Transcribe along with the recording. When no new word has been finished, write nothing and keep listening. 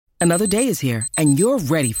Another day is here, and you're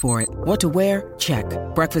ready for it. What to wear? Check.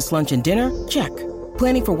 Breakfast, lunch, and dinner? Check.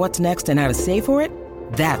 Planning for what's next and how to save for it?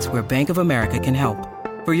 That's where Bank of America can help.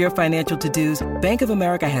 For your financial to-dos, Bank of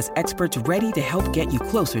America has experts ready to help get you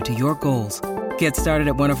closer to your goals. Get started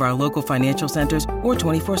at one of our local financial centers or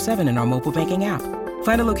 24/7 in our mobile banking app.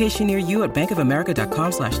 Find a location near you at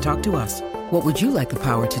bankofamerica.com/talktous. What would you like the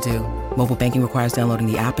power to do? Mobile banking requires downloading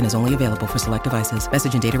the app and is only available for select devices.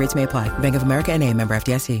 Message and data rates may apply. Bank of America N.A., member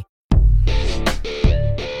FDIC.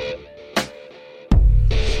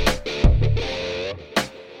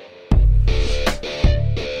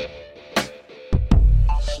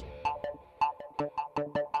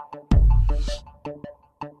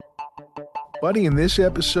 Buddy, in this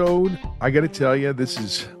episode, I got to tell you, this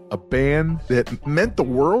is a band that meant the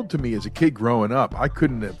world to me as a kid growing up. I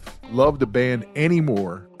couldn't have loved a band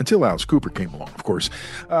anymore until Alice Cooper came along, of course.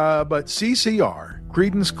 But CCR,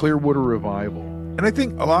 Creedence Clearwater Revival. And I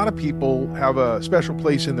think a lot of people have a special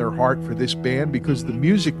place in their heart for this band because the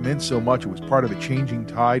music meant so much. It was part of a changing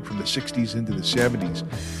tide from the 60s into the 70s.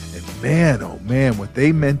 And man, oh man, what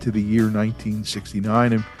they meant to the year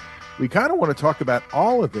 1969. And we kind of want to talk about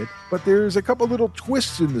all of it, but there's a couple little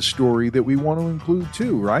twists in the story that we want to include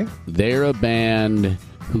too, right? They're a band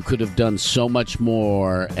who could have done so much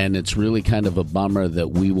more, and it's really kind of a bummer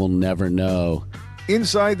that we will never know.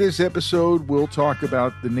 Inside this episode, we'll talk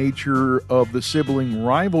about the nature of the sibling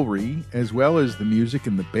rivalry, as well as the music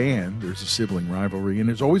and the band. There's a sibling rivalry, and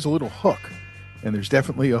there's always a little hook. And there's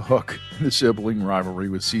definitely a hook in the sibling rivalry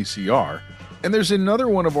with CCR. And there's another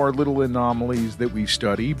one of our little anomalies that we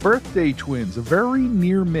study, birthday twins, a very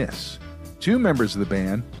near miss. Two members of the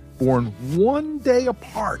band born one day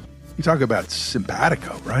apart. You talk about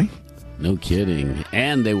simpatico, right? No kidding.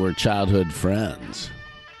 And they were childhood friends.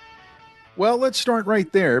 Well, let's start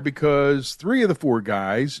right there because three of the four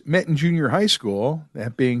guys met in junior high school,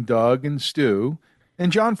 that being Doug and Stu,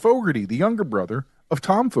 and John Fogerty, the younger brother of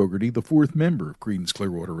Tom Fogerty, the fourth member of Creedence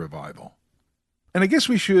Clearwater Revival. And I guess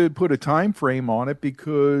we should put a time frame on it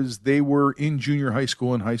because they were in junior high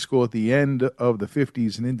school and high school at the end of the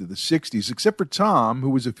 50s and into the 60s, except for Tom, who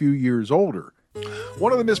was a few years older.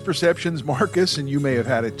 One of the misperceptions, Marcus, and you may have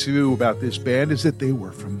had it too, about this band is that they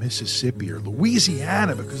were from Mississippi or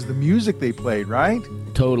Louisiana because of the music they played, right?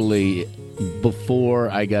 Totally. Before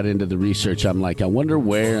I got into the research, I'm like, I wonder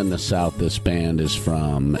where in the South this band is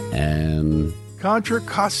from, and Contra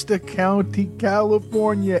Costa County,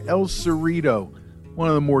 California, El Cerrito. One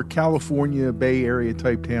of the more California Bay Area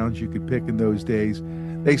type towns you could pick in those days.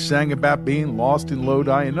 They sang about being lost in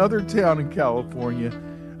Lodi, another town in California,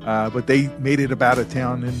 but they made it about a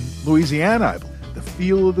town in Louisiana, I believe. The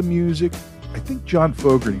feel of the music, I think John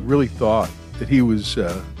Fogerty really thought that he was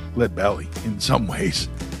Lead Belly in some ways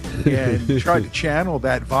and tried to channel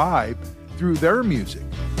that vibe through their music.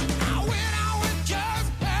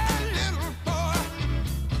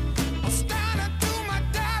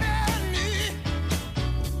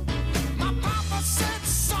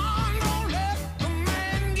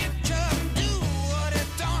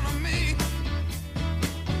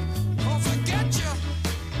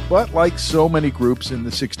 But like so many groups in the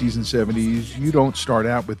 60s and 70s, you don't start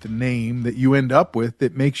out with the name that you end up with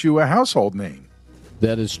that makes you a household name.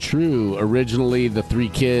 That is true. Originally, the three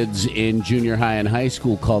kids in junior high and high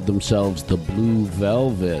school called themselves the Blue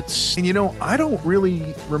Velvets. And you know, I don't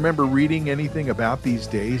really remember reading anything about these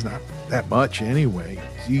days, not that much anyway.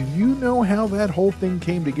 Do you know how that whole thing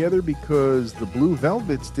came together? Because the Blue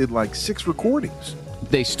Velvets did like 6 recordings.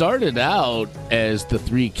 They started out as the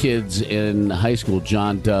three kids in high school,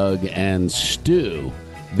 John, Doug, and Stu.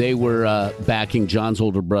 They were backing John's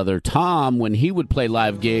older brother, Tom, when he would play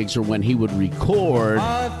live gigs or when he would record.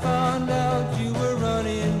 I found out you were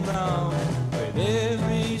running around with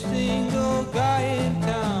every single guy in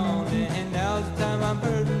town, and now it's time I'm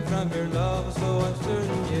hurting from your love, so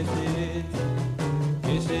uncertain. Yes, it is.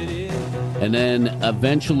 Yes, it is. And then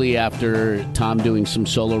eventually, after Tom doing some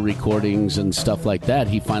solo recordings and stuff like that,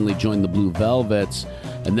 he finally joined the Blue Velvets,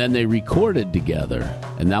 and then they recorded together.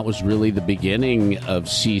 And that was really the beginning of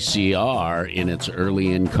CCR in its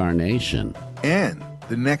early incarnation. And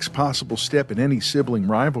the next possible step in any sibling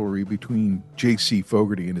rivalry between J.C.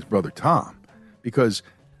 Fogerty and his brother Tom, because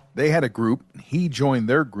they had a group, he joined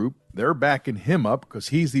their group, they're backing him up because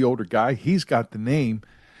he's the older guy, he's got the name,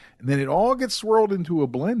 and then it all gets swirled into a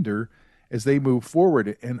blender as they move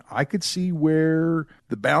forward. And I could see where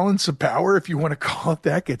the balance of power, if you want to call it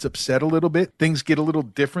that, gets upset a little bit. Things get a little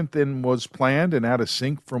different than was planned and out of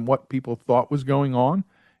sync from what people thought was going on.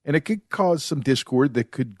 And it could cause some discord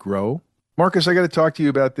that could grow. Marcus, I got to talk to you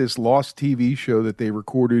about this lost TV show that they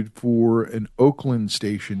recorded for an Oakland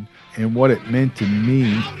station and what it meant to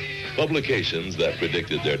me. Publications that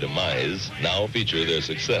predicted their demise now feature their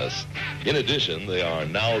success. In addition, they are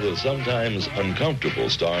now the sometimes uncomfortable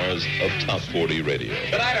stars of Top 40 radio.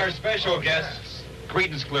 Tonight, our special guests,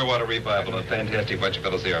 Creedence Clearwater Revival, a fantastic bunch of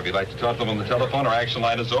fellows there. If you'd like to talk to them on the telephone, our action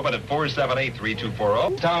line is open at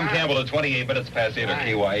 478-3240. Tom Campbell at 28 minutes past 8 or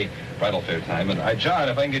KYA, bridal fair time. And John,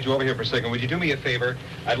 if I can get you over here for a second, would you do me a favor?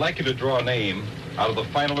 I'd like you to draw a name out of the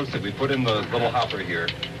finalists that we put in the little hopper here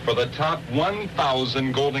for the top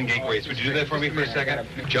 1,000 Golden Gate Race. Would you do that for me for a second?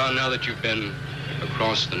 John, now that you've been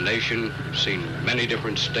across the nation, you've seen many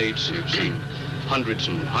different states, you've seen hundreds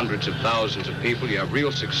and hundreds of thousands of people, you have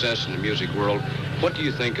real success in the music world. What do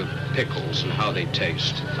you think of pickles and how they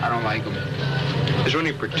taste? I don't like them. Is there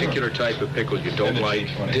any particular type of pickle you don't like?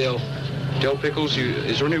 Dill pickles?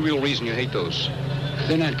 Is there any real reason you hate those?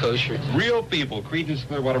 They're not kosher. Real people, Creedence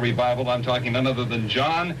Clearwater Revival. I'm talking none other than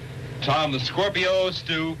John, Tom the Scorpio,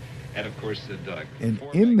 Stu, and of course Doug. And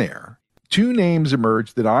in there, two names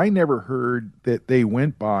emerged that I never heard that they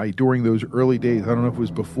went by during those early days. I don't know if it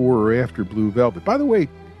was before or after Blue Velvet. By the way,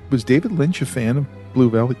 was David Lynch a fan of Blue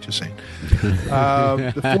Velvet? Just saying.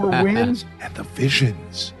 The Four Winds and the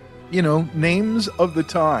Visions. You know, names of the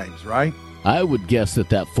times, right? I would guess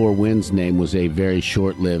that Four Winds name was a very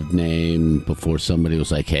short-lived name before somebody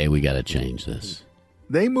was like, hey, we got to change this.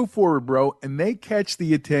 They move forward, bro, and they catch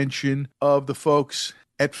the attention of the folks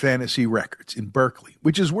at Fantasy Records in Berkeley,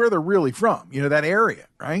 which is where they're really from, you know, that area,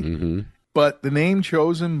 right? Mm-hmm. But the name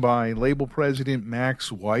chosen by label president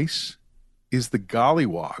Max Weiss is the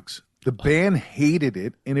Gollywogs. The band hated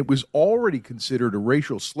it, and it was already considered a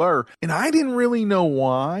racial slur, and I didn't really know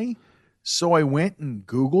why, so I went and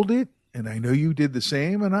Googled it, and I know you did the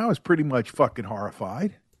same, and I was pretty much fucking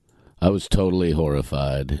horrified. I was totally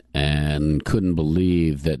horrified and couldn't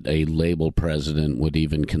believe that a label president would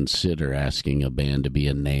even consider asking a band to be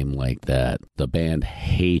a name like that. The band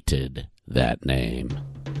hated that name.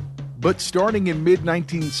 But starting in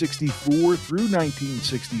mid-1964 through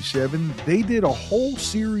 1967, they did a whole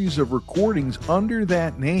series of recordings under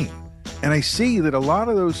that name. And I see that a lot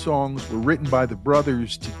of those songs were written by the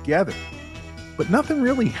brothers together. But nothing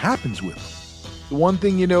really happens with them. The one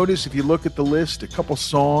thing you notice if you look at the list, a couple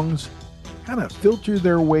songs kind of filter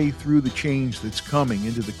their way through the change that's coming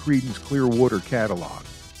into the Creedence Clearwater catalog.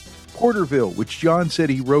 Porterville, which John said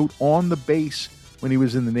he wrote on the bass when he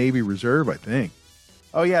was in the Navy Reserve, I think.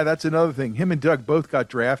 Oh, yeah, that's another thing. Him and Doug both got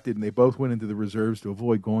drafted, and they both went into the reserves to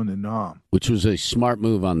avoid going to Nam. Which was a smart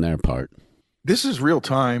move on their part. This is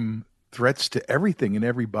real-time threats to everything and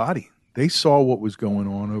everybody. They saw what was going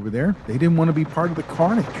on over there. They didn't want to be part of the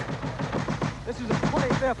carnage. This is the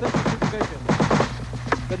 25th Infantry Division,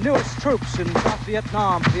 the newest troops in South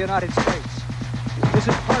Vietnam for the United States. This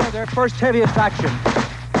is part of their first heaviest action.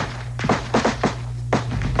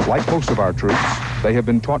 Like most of our troops, they have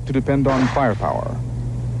been taught to depend on firepower.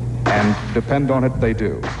 And depend on it they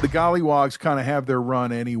do. The Gollywogs kind of have their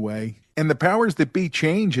run anyway. And the powers that be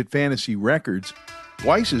change at Fantasy Records.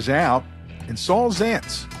 Weiss is out, and Saul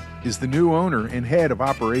Zantz is the new owner and head of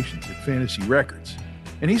operations at Fantasy Records.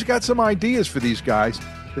 And he's got some ideas for these guys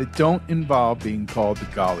that don't involve being called the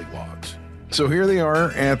Gollywogs. So here they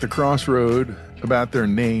are at the crossroad about their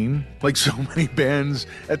name. Like so many bands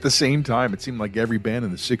at the same time, it seemed like every band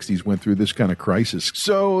in the 60s went through this kind of crisis.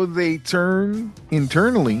 So they turn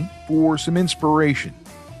internally for some inspiration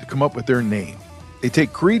to come up with their name. They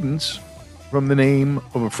take Creedence from the name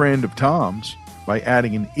of a friend of Tom's by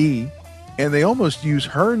adding an E, and they almost use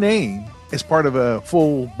her name as part of a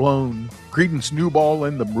full-blown Creedence Newball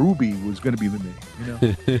and the Ruby was going to be the name, you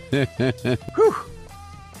know? Whew.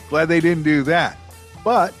 Glad they didn't do that.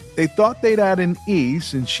 But they thought they'd add an E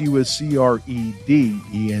since she was Creedence,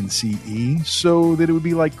 so that it would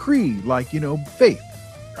be like Creed, like, you know, faith,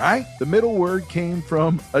 right? The middle word came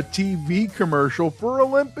from a TV commercial for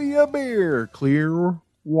Olympia Beer, Clear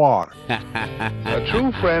Water. A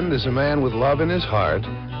true friend is a man with love in his heart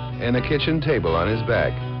and a kitchen table on his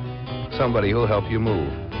back. Somebody who'll help you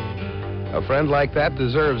move. A friend like that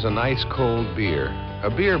deserves a nice cold beer. A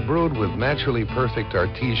beer brewed with naturally perfect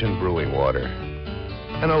artesian brewing water.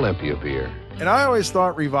 An Olympia beer. And I always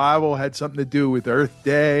thought Revival had something to do with Earth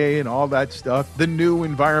Day and all that stuff, the new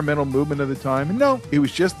environmental movement of the time. And no, it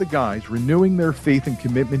was just the guys renewing their faith and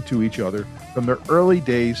commitment to each other from their early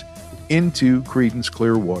days into Creedence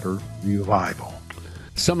Clearwater Revival.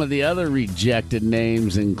 Some of the other rejected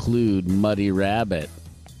names include Muddy Rabbit.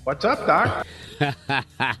 What's up, Doc?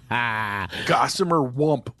 Gossamer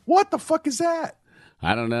Wump. What the fuck is that?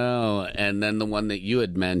 I don't know. And then the one that you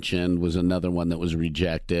had mentioned was another one that was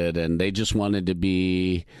rejected, and they just wanted to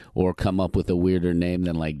be or come up with a weirder name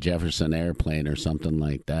than like Jefferson Airplane or something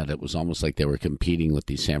like that. It was almost like they were competing with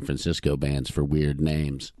these San Francisco bands for weird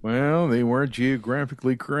names. Well, they weren't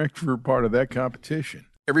geographically correct for part of that competition.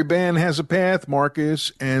 Every band has a path,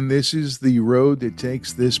 Marcus, and this is the road that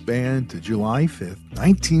takes this band to July 5th,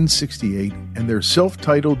 1968, and their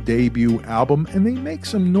self-titled debut album, and they make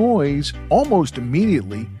some noise almost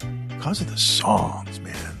immediately because of the songs,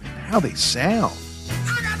 man, and how they sound.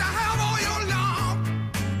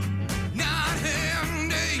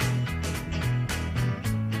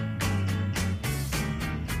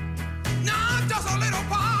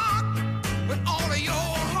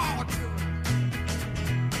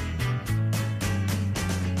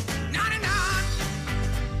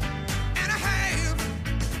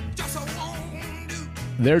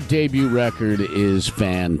 Their debut record is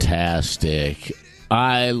fantastic.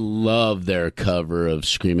 I love their cover of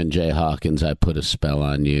Screamin' Jay Hawkins' I Put a Spell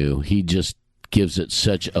on You. He just gives it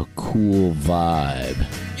such a cool vibe.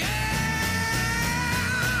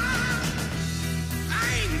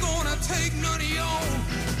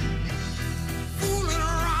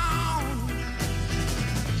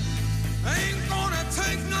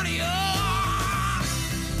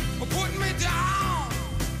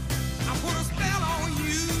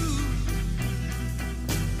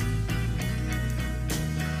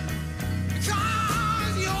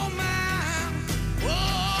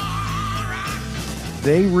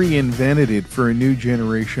 They reinvented it for a new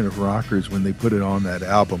generation of rockers when they put it on that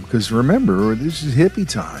album. Because remember, this is hippie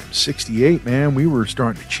time. 68, man, we were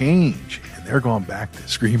starting to change. And they're going back to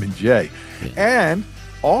Screamin' Jay. And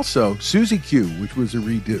also Susie Q, which was a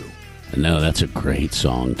redo. No, that's a great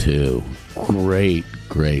song, too.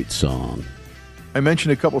 Great song. I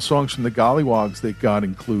mentioned a couple songs from the Gollywogs that got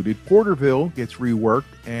included. Porterville gets reworked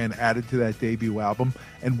and added to that debut album,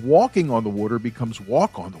 and Walking on the Water becomes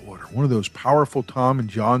Walk on the Water, one of those powerful Tom and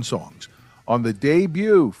John songs on the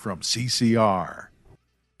debut from CCR.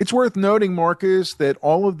 It's worth noting, Marcus, that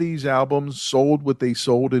all of these albums sold what they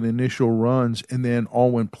sold in initial runs and then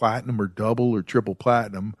all went platinum or double or triple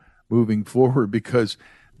platinum moving forward because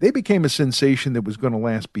they became a sensation that was going to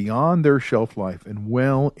last beyond their shelf life and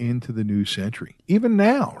well into the new century. Even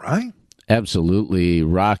now, right? Absolutely.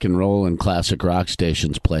 Rock and roll and classic rock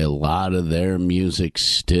stations play a lot of their music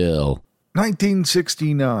still.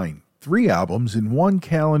 1969, 3 albums in 1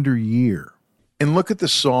 calendar year. And look at the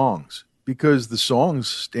songs, because the songs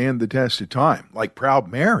stand the test of time. Like Proud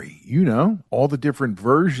Mary, you know, all the different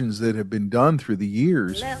versions that have been done through the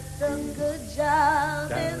years. Left a good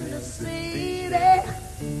job in the city,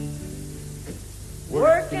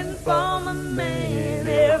 working for my man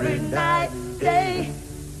every night and day.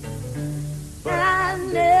 And I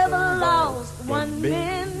never lost 1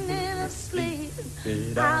 minute of sleep.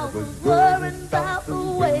 I was worried about the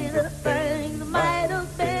way that things might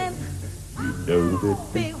have been.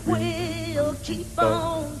 Big wheel keep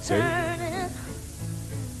on turning.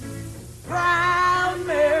 Proud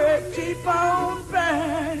Mary keep on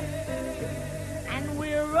burning. And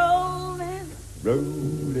we're rolling,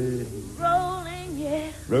 yeah.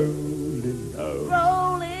 Rolling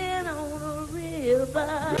on a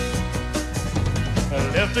river. I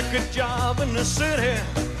left a good job in the city,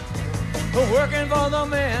 working for the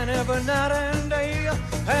man every night and day,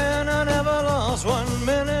 and I never lost 1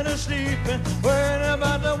 minute of sleeping, worrying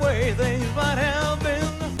about the way things might have been.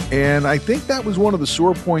 And I think that was one of the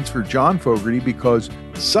sore points for John Fogerty, because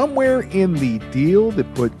somewhere in the deal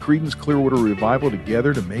that put Creedence Clearwater Revival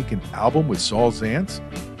together to make an album with Saul Zaentz,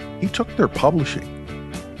 he took their publishing.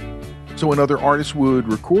 So when other artists would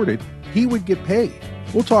record it, he would get paid.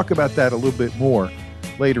 We'll talk about that a little bit more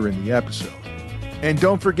later in the episode. And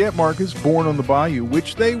don't forget, Marcus, Born on the Bayou,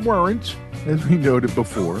 which they weren't, as we noted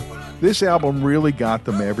before. This album really got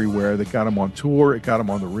them everywhere. They got them on tour. It got them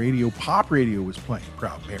on the radio. Pop radio was playing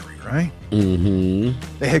Proud Mary, right? Mm-hmm.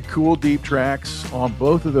 They had cool, deep tracks on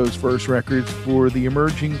both of those first records for the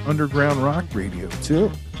emerging underground rock radio,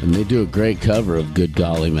 too. And they do a great cover of Good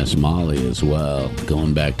Golly Miss Molly as well,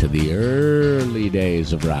 going back to the early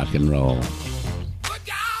days of rock and roll.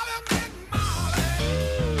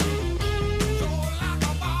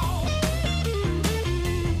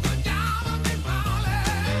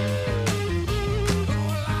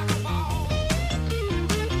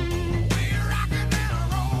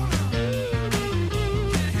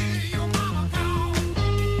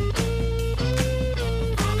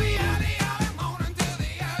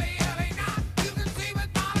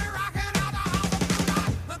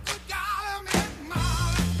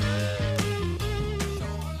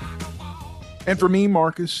 And for me,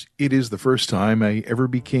 Marcus, it is the first time I ever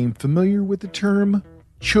became familiar with the term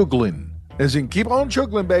chugglin. As in, keep on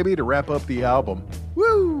chuggling, baby, to wrap up the album.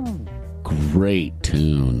 Woo! Great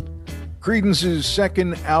tune. Creedence's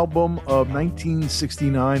second album of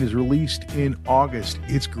 1969 is released in August.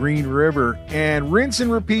 It's Green River. And rinse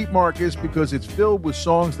and repeat, Marcus, because it's filled with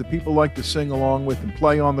songs that people like to sing along with and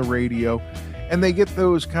play on the radio. And they get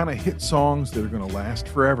those kind of hit songs that are going to last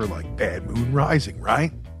forever, like Bad Moon Rising,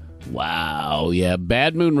 right? Wow. Yeah,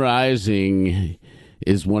 Bad Moon Rising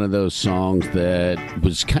is one of those songs that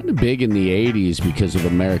was kind of big in the 80s because of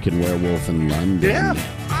American Werewolf in London.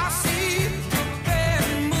 Yeah.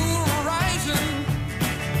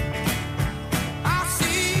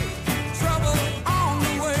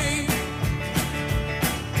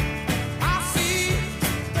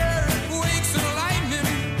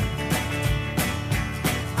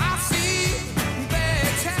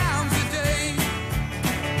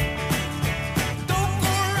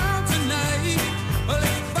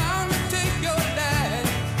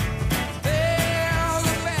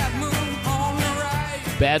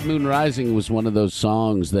 Bad Moon Rising was one of those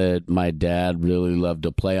songs that my dad really loved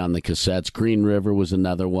to play on the cassettes. Green River was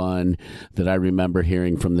another one that I remember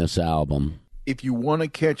hearing from this album. If you want to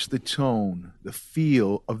catch the tone, the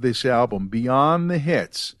feel of this album beyond the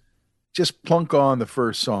hits, just plunk on the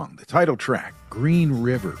first song, the title track, Green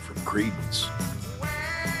River from Creedence.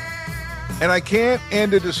 And I can't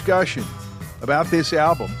end a discussion about this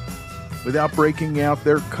album without breaking out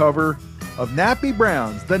their cover of Nappy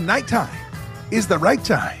Brown's The Nighttime is the Right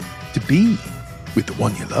Time to Be with the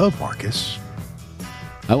One You Love, Marcus.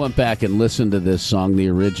 I went back and listened to this song, the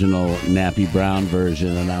original Nappy Brown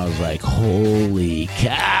version, and I was like, holy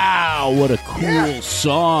cow, what a cool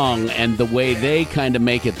song. And the way they kind of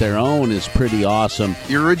make it their own is pretty awesome.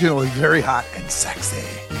 The original is very hot and sexy.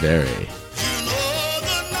 Very.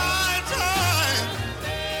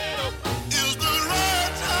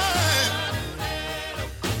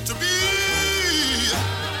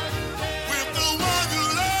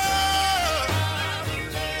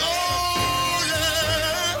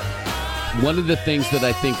 One of the things that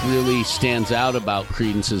I think really stands out about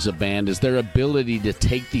Creedence as a band is their ability to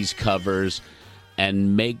take these covers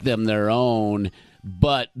and make them their own,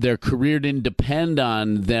 but their career didn't depend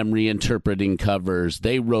on them reinterpreting covers.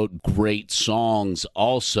 They wrote great songs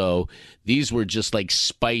also. These were just like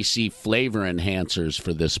spicy flavor enhancers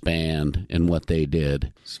for this band and what they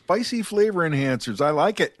did. Spicy flavor enhancers. I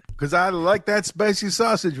like it because I liked that spicy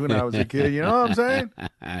sausage when I was a kid. You know what I'm saying?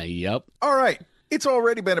 Yep. All right. It's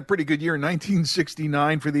already been a pretty good year,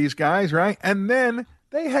 1969 for these guys, right? And then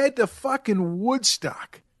they had to fucking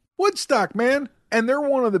Woodstock. Woodstock, man. And they're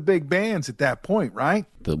one of the big bands at that point, right?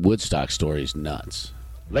 The Woodstock story's nuts.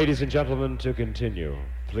 Ladies and gentlemen, to continue,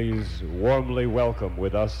 please warmly welcome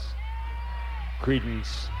with us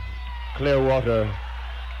Creedence Clearwater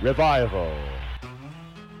Revival.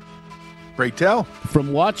 Great tell.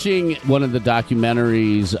 From watching one of the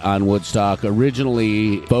documentaries on Woodstock,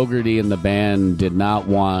 originally Fogerty and the band did not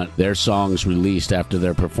want their songs released after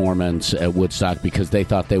their performance at Woodstock because they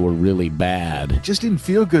thought they were really bad. It just didn't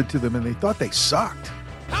feel good to them and they thought they sucked.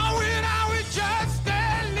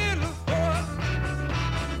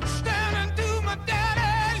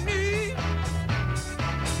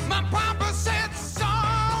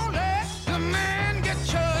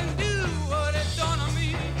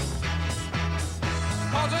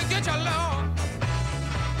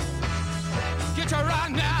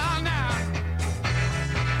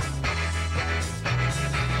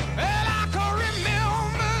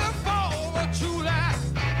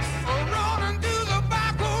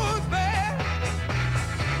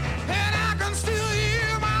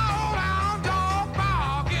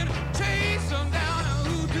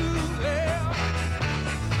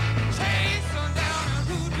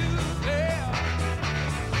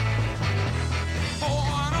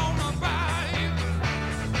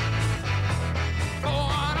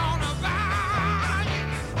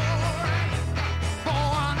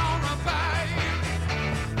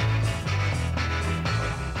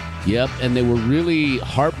 Yep, and they were really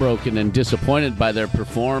heartbroken and disappointed by their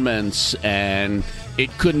performance, and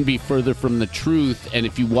it couldn't be further from the truth. And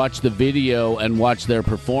if you watch the video and watch their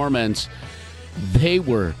performance, they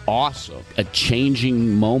were awesome. A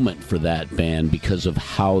changing moment for that band because of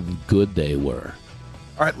how good they were.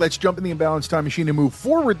 All right, let's jump in the Imbalanced Time Machine and move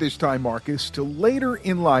forward this time, Marcus, to later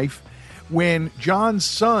in life when John's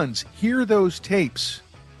sons hear those tapes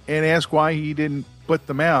and ask why he didn't put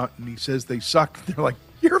them out. And he says they suck. They're like,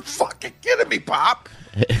 "You're fucking kidding me, Pop."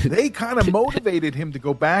 They kind of motivated him to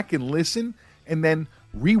go back and listen and then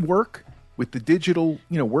rework with the digital,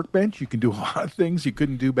 workbench, you can do a lot of things you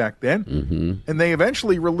couldn't do back then. Mm-hmm. And they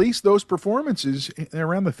eventually released those performances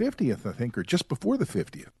around the 50th, I think, or just before the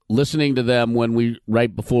 50th. Listening to them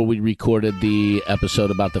right before we recorded the episode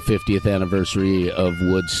about the 50th anniversary of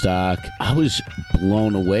Woodstock, I was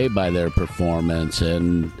blown away by their performance.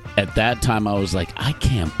 And at that time, I was like, I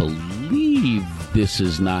can't believe this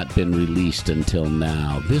has not been released until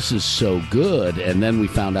now. This is so good. And then we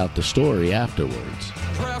found out the story afterwards.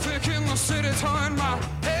 Traffic in the city turn my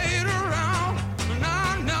head around. No.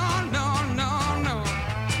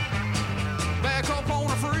 Back up on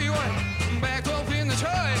the freeway, back up in the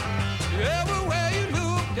train. Everywhere you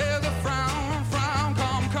look, there's a frown,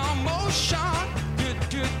 commotion.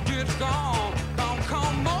 Get gone,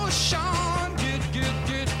 commotion.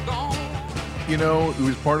 Get gone. It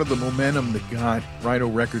was part of the momentum that got Rhino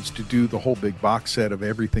Records to do the whole big box set of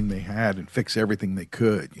everything they had and fix everything they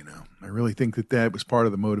could, I really think that was part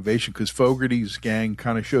of the motivation because Fogerty's gang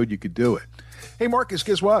kind of showed you could do it. Hey, Marcus,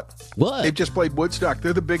 guess what? What? They've just played Woodstock.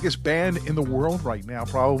 They're the biggest band in the world right now,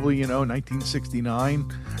 probably,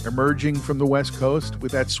 1969, emerging from the West Coast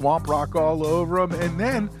with that swamp rock all over them, and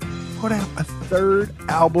then put out a third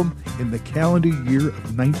album in the calendar year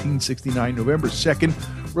of 1969, November 2nd,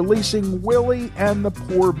 releasing Willie and the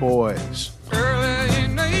Poor Boys. Early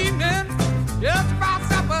in the evening, just about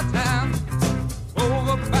supper time,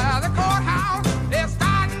 over by the courthouse, they're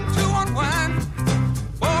starting to unwind.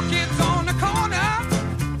 4 kids on the corner,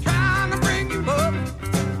 trying to bring you up.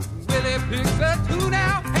 Willie picks a tune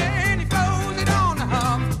out and he blows it on the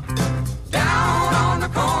hum. Down on the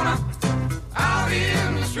corner, out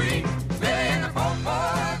in the street, Willie and the Poor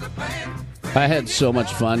Boys are playing. I had so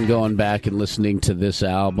much fun going back and listening to this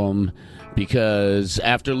album because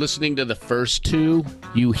after listening to the first two,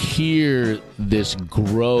 you hear this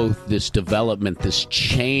growth, this development, this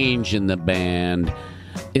change in the band.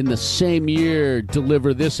 In the same year,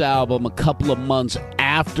 deliver this album a couple of months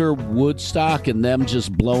after Woodstock and them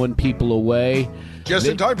just blowing people away. Just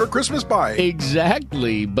in time for Christmas Pie.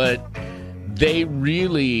 Exactly, but they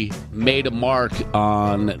really made a mark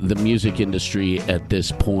on the music industry at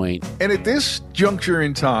this point. And at this juncture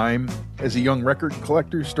in time, as a young record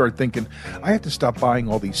collector, started thinking, I have to stop buying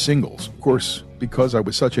all these singles. Of course, because I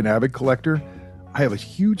was such an avid collector, I have a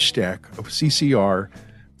huge stack of CCR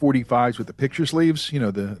 45s with the picture sleeves.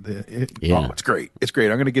 Oh, it's great. It's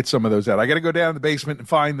great. I'm going to get some of those out. I got to go down to the basement and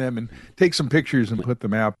find them and take some pictures and put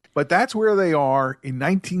them out. But that's where they are in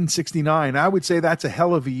 1969. I would say that's a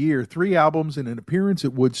hell of a year. 3 albums and an appearance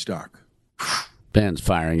at Woodstock. Band's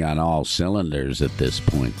firing on all cylinders at this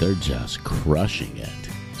point. They're just crushing it.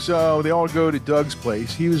 So they all go to Doug's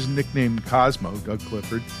place. He was nicknamed Cosmo, Doug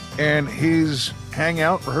Clifford. And his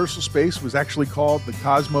hangout rehearsal space was actually called the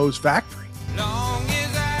Cosmo's Factory. Long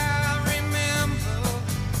as I remember,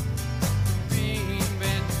 the rain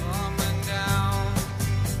been coming down,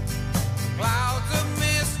 clouds of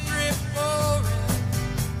mystery pouring,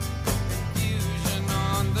 confusion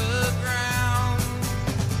on the ground,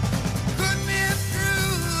 could me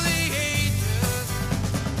through the ages,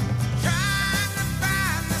 trying to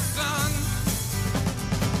find the sun,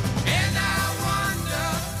 and I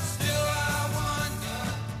wonder.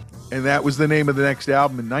 And that was the name of the next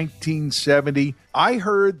album in 1970. I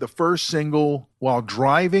heard the first single while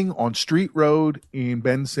driving on Street Road in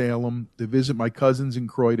Bensalem to visit my cousins in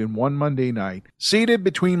Croydon one Monday night, seated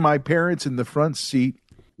between my parents in the front seat,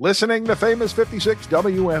 listening to famous 56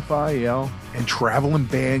 WFIL, and Traveling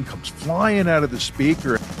Band comes flying out of the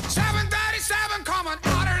speaker. 737 coming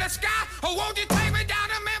out of the sky. Oh, won't you take me down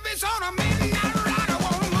to Memphis on a midnight ride? I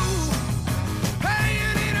won't move,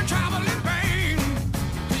 playing in a traveling band.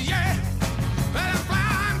 Yeah, but I'm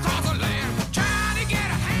flying across the land, trying to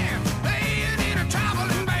get a hand, playing in a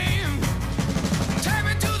traveling band. Take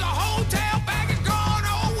me to the hotel, bag is gone,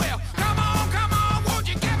 oh well. Come on, won't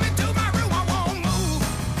you get me to my room? I won't move,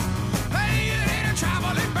 playing in a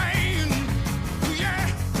traveling band.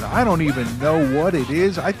 Yeah. I don't even know what it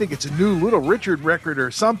is. I think it's a new Little Richard record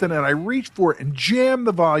or something, and I reached for it and jammed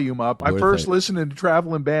the volume up. I first listened to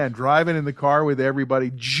Traveling Band, driving in the car with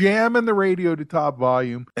everybody, jamming the radio to top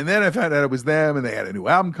volume, and then I found out it was them, and they had a new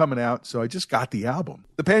album coming out, so I just got the album.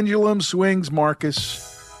 The pendulum swings,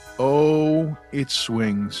 Marcus. Oh, it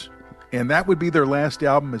swings. And that would be their last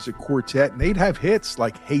album as a quartet, and they'd have hits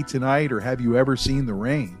like Hey Tonight or Have You Ever Seen the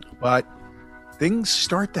Rain? But things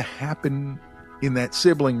start to happen in that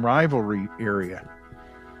sibling rivalry area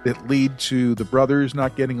that lead to the brothers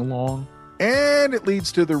not getting along, and it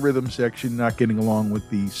leads to the rhythm section not getting along with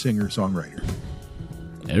the singer-songwriter.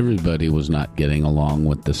 Everybody was not getting along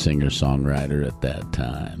with the singer-songwriter at that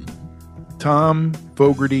time. Tom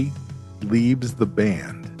Fogerty leaves the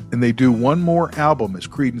band. and they do one more album as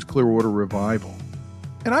Creedence Clearwater Revival.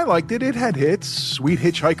 And I liked it. It had hits. Sweet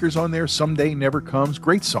Hitchhiker's on there. Someday Never Comes.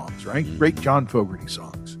 Great songs, right? Great John Fogerty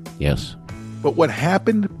songs. Yes. But what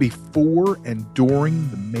happened before and during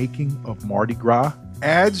the making of Mardi Gras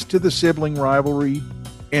adds to the sibling rivalry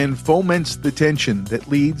and foments the tension that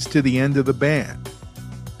leads to the end of the band.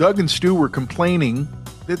 Doug and Stu were complaining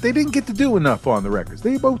that they didn't get to do enough on the records.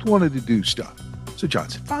 They both wanted to do stuff. So John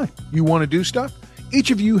said, fine, you want to do stuff?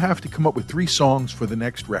 Each of you have to come up with 3 songs for the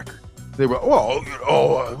next record. They were,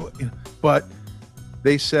 but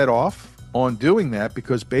they set off on doing that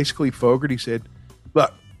because basically Fogerty said,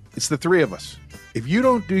 look, it's the 3 of us. If you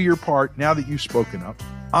don't do your part now that you've spoken up,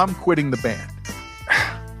 I'm quitting the band.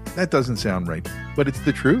 That doesn't sound right, but it's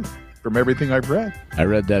the truth from everything I've read. I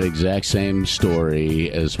read that exact same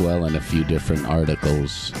story as well in a few different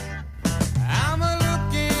articles. I'm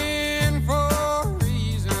looking for a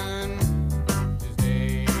reason to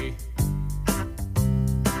stay.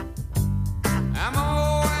 I'm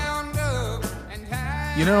all wound up and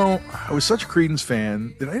tired. You know, I was such a Creedence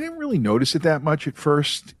fan that I didn't really notice it that much at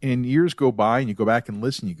first. And years go by and you go back and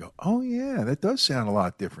listen, you go, oh yeah, that does sound a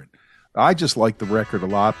lot different. I just like the record a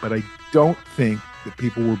lot, but I don't think that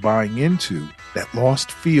people were buying into that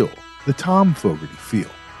lost feel, the Tom Fogerty feel,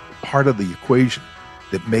 part of the equation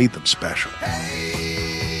that made them special.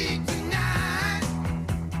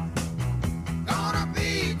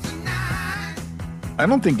 I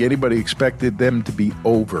don't think anybody expected them to be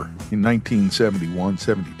over in 1971,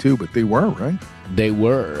 72, but they were, right? They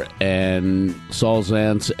were, and Saul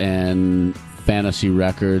Zaentz and Fantasy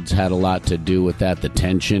Records had a lot to do with that. The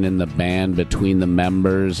tension in the band between the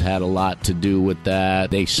members had a lot to do with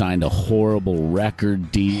that. They signed a horrible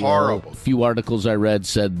record deal. Horrible. A few articles I read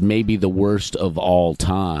said maybe the worst of all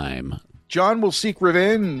time. John will seek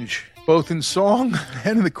revenge, both in song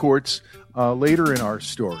and in the courts, later in our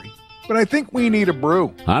story. But I think we need a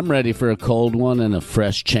brew. I'm ready for a cold one and a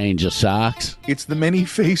fresh change of socks. It's the many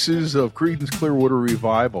faces of Creedence Clearwater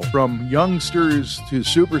Revival, from youngsters to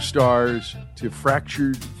superstars to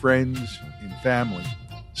fractured friends and family,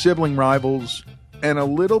 sibling rivals, and a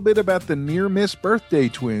little bit about the near-miss birthday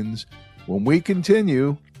twins when we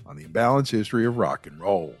continue on the imbalanced history of rock and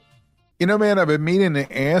roll. You know, man, I've been meaning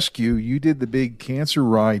to ask you, you did the big cancer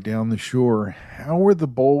ride down the shore. How were the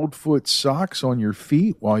Boldfoot socks on your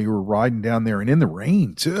feet while you were riding down there and in the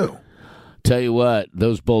rain, too? Tell you what,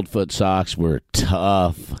 those Boldfoot socks were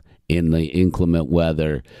tough in the inclement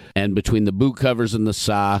weather. And between the boot covers and the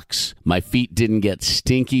socks, my feet didn't get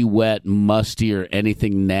stinky, wet, musty, or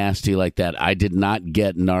anything nasty like that. I did not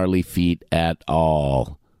get gnarly feet at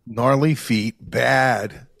all. Gnarly feet,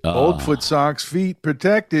 bad. Boldfoot socks, feet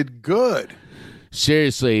protected, good.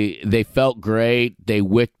 Seriously, they felt great. They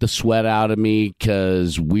wicked the sweat out of me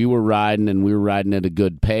because we were riding at a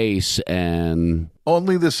good pace. And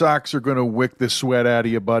only the socks are going to wick the sweat out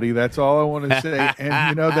of you, buddy. That's all I want to say. And,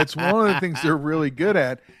 you know, that's one of the things they're really good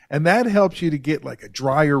at. And that helps you to get like a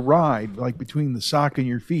drier ride, like between the sock and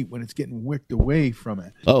your feet when it's getting wicked away from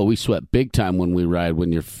it. Oh, we sweat big time when we ride.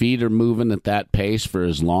 When your feet are moving at that pace for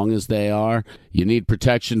as long as they are, you need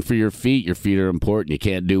protection for your feet. Your feet are important. You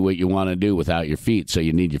can't do what you want to do without your feet, so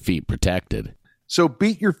you need your feet protected. So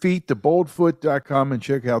beat your feet to boldfoot.com and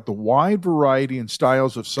check out the wide variety and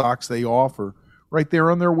styles of socks they offer right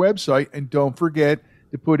there on their website. And don't forget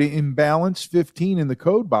to put Imbalance 15 in the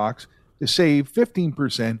code box to save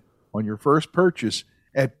 15% on your first purchase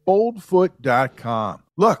at boldfoot.com.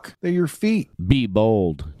 Look, they're your feet. Be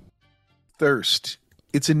bold. Thirst.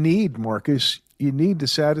 It's a need, Marcus. You need to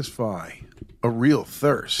satisfy a real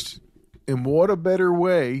thirst. And what a better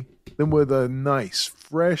way than with a nice,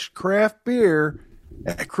 fresh craft beer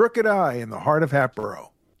at Crooked Eye in the heart of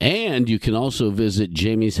Hatboro. And you can also visit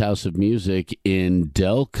Jamie's House of Music in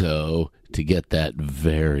Delco to get that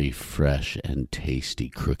very fresh and tasty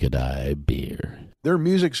Crooked Eye beer. Their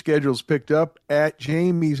music schedule's picked up at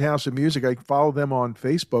Jamie's House of Music. I follow them on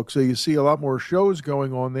Facebook, so you see a lot more shows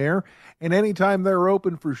going on there. And anytime they're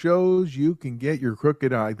open for shows, you can get your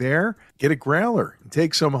Crooked Eye there, get a growler, and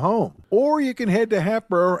take some home. Or you can head to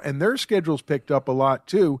Hatboro, and their schedule's picked up a lot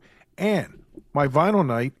too. And my vinyl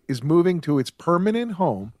night is moving to its permanent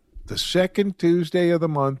home the second Tuesday of the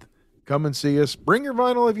month. Come and see us. Bring your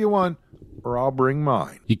vinyl if you want, or I'll bring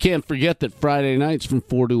mine. You can't forget that Friday nights from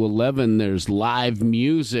 4 to 11, there's live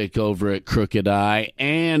music over at Crooked Eye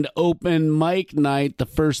and open mic night the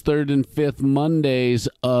first, third, and fifth Mondays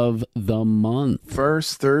of the month.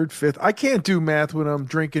 First, third, fifth. I can't do math when I'm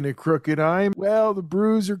drinking at Crooked Eye. Well, the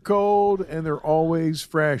brews are cold and they're always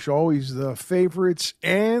fresh, always the favorites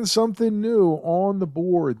and something new on the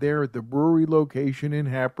board there at the brewery location in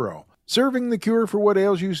Hatboro. serving the cure for what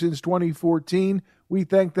ails you since 2014. We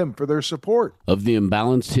thank them for their support of the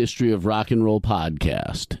Imbalanced History of Rock and Roll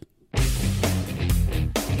podcast.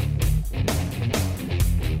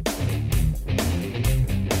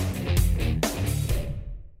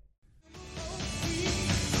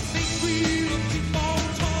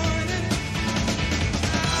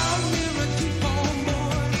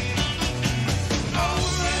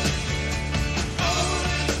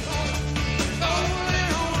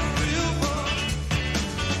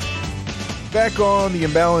 Back on the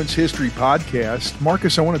Imbalanced History podcast,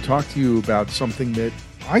 Marcus, I want to talk to you about something that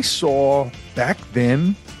I saw back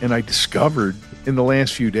then and I discovered in the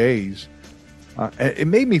last few days. It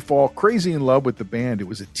made me fall crazy in love with the band. It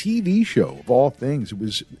was a TV show of all things. It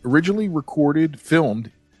was originally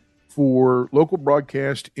filmed for local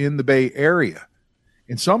broadcast in the Bay Area.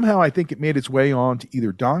 And somehow I think it made its way on to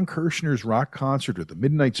either Don Kirshner's Rock Concert or the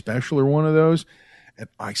Midnight Special or one of those. And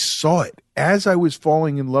I saw it as I was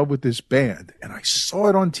falling in love with this band, and I saw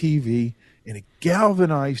it on TV, and it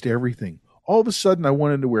galvanized everything. All of a sudden, I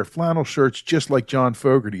wanted to wear flannel shirts just like John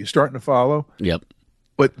Fogerty. You starting to follow? Yep.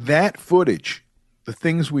 But that footage, the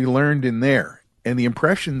things we learned in there, and the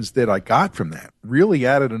impressions that I got from that really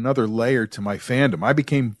added another layer to my fandom. I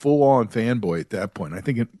became full-on fanboy at that point. I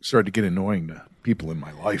think it started to get annoying to people in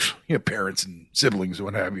my life, parents and siblings and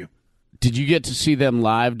what have you. Did you get to see them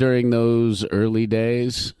live during those early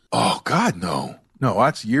days? Oh, God, no. No,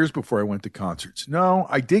 that's years before I went to concerts. No,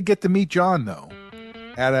 I did get to meet John, though,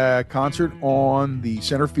 at a concert on the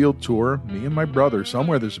Centerfield tour. Me and my brother,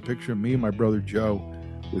 somewhere there's a picture of me and my brother Joe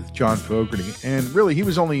with John Fogerty. And really, he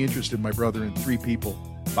was only interested, my brother, in three people: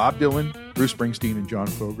 Bob Dylan, Bruce Springsteen, and John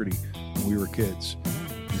Fogerty when we were kids.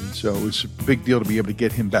 And so it was a big deal to be able to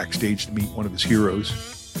get him backstage to meet one of his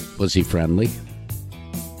heroes. Was he friendly?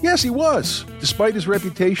 Yes, he was. Despite his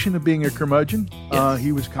reputation of being a curmudgeon,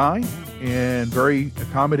 he was kind and very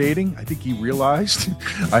accommodating. I think he realized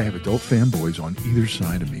I have adult fanboys on either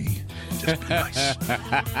side of me. Just be nice.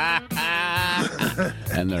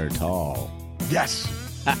 And they're tall. Yes.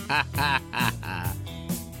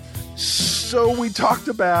 So we talked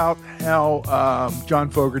about how John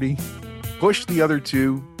Fogerty pushed the other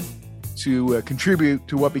two to contribute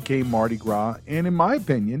to what became Mardi Gras. And in my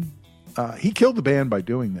opinion, he killed the band by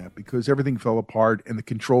doing that, because everything fell apart and the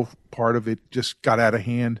control part of it just got out of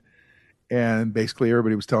hand. And basically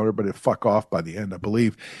everybody was telling everybody to fuck off by the end, I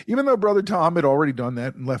believe, even though Brother Tom had already done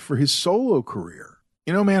that and left for his solo career.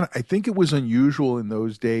 You know, man, I think it was unusual in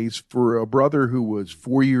those days for a brother who was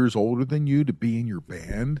 4 years older than you to be in your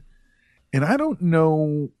band. And I don't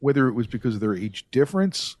know whether it was because of their age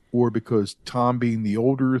difference or because Tom, being the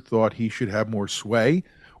older, thought he should have more sway,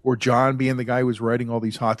 or John, being the guy who was writing all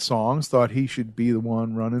these hot songs, thought he should be the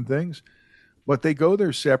one running things. But they go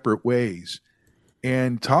their separate ways.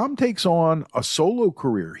 And Tom takes on a solo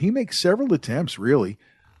career. He makes several attempts, really.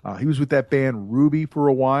 He was with that band Ruby for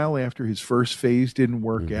a while after his first phase didn't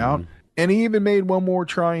work out. And he even made one more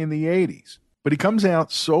try in the 80s. But he comes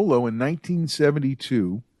out solo in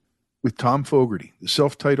 1972 with Tom Fogerty, the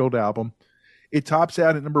self-titled album. It tops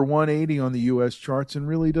out at number 180 on the U.S. charts and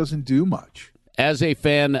really doesn't do much. As a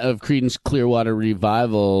fan of Creedence Clearwater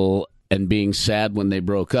Revival and being sad when they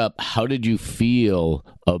broke up, how did you feel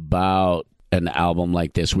about an album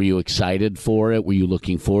like this? Were you excited for it? Were you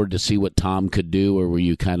looking forward to see what Tom could do? Or were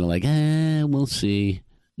you kind of like, we'll see?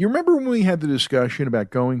 You remember when we had the discussion about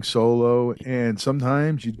going solo, and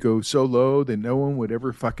sometimes you'd go so low that no one would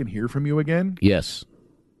ever fucking hear from you again? Yes.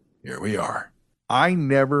 Here we are. I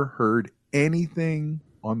never heard anything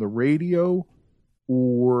on the radio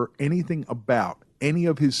or anything about any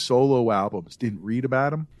of his solo albums. Didn't read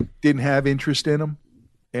about him, didn't have interest in him.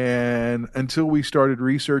 And until we started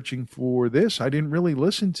researching for this, I didn't really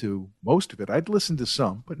listen to most of it. I'd listen to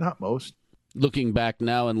some, but not most. Looking back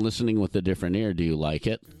now and listening with a different ear, do you like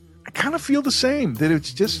it? I kind of feel the same, that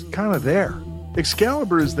it's just kind of there.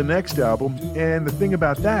 Excalibur is the next album, and the thing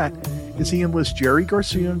about that is he enlists Jerry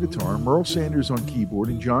Garcia on guitar, Merle Sanders on keyboard,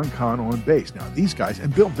 and John Kahn on bass. Now, these guys,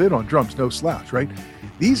 and Bill Vitt on drums, no slouch, right?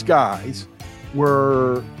 These guys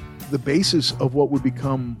were the basis of what would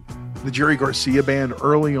become the Jerry Garcia band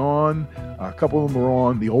early on. A couple of them were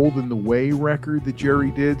on the Old and the Way record that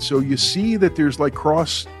Jerry did. So you see that there's like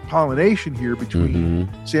cross-pollination here between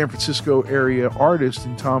San Francisco area artists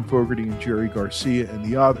and Tom Fogerty and Jerry Garcia and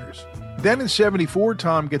the others. Then in 74,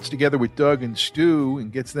 Tom gets together with Doug and Stu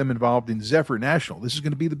and gets them involved in Zephyr National. This is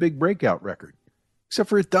going to be the big breakout record, except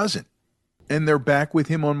for it doesn't. And they're back with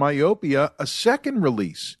him on Myopia, a second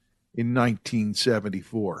release in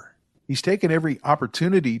 1974. He's taken every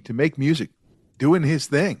opportunity to make music, doing his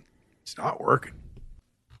thing. It's not working.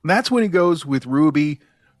 And that's when he goes with Ruby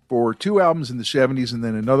for 2 albums in the 70s and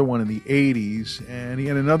then another one in the 80s. And he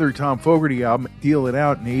had another Tom Fogerty album, Deal It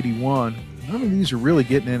Out, in 81. None of these are really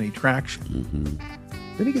getting any traction.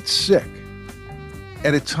 Then he gets sick.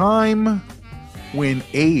 At a time when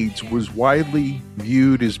AIDS was widely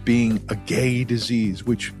viewed as being a gay disease,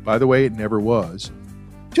 which, by the way, it never was,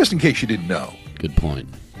 just in case you didn't know. Good point.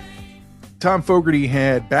 Tom Fogerty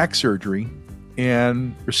had back surgery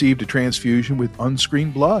and received a transfusion with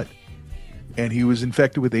unscreened blood. And he was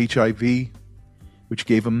infected with HIV, which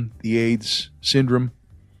gave him the AIDS syndrome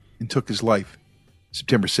and took his life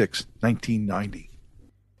September 6, 1990.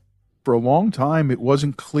 For a long time, it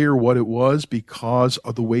wasn't clear what it was because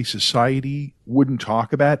of the way society wouldn't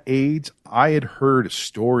talk about AIDS. I had heard a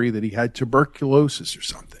story that he had tuberculosis or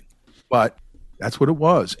something, but that's what it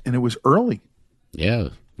was, and it was early. Yeah,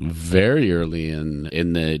 very early in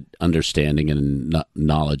the understanding and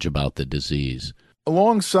knowledge about the disease.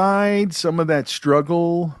 Alongside some of that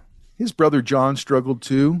struggle, his brother John struggled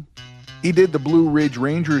too. He did the Blue Ridge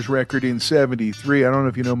Rangers record in 73. I don't know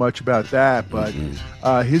if you know much about that, but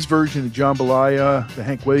his version of Jambalaya, the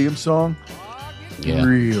Hank Williams song,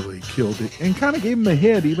 really killed it and kind of gave him a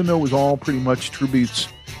hit, even though it was all pretty much tributes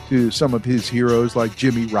to some of his heroes like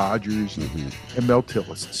Jimmy Rogers and Mel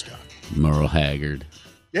Tillis and stuff. Merle Haggard.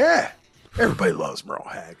 Yeah, everybody loves Merle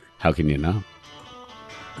Haggard. How can you know?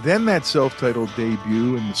 Then that self-titled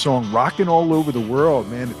debut and the song Rockin' All Over the World,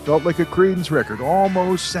 man, it felt like a Creedence record,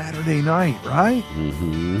 almost Saturday night, right?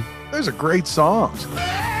 Those are great songs.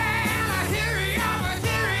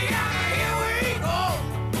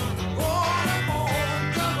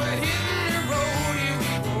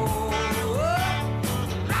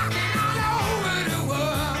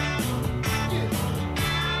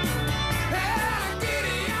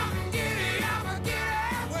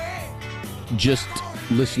 Just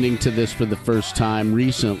listening to this for the first time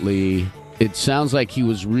recently, it sounds like he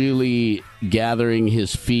was really gathering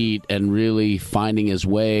his feet and really finding his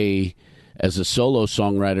way as a solo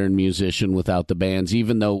songwriter and musician without the bands,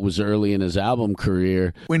 even though it was early in his album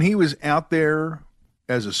career. When he was out there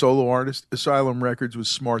as a solo artist, Asylum Records was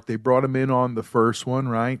smart. They brought him in on the first one,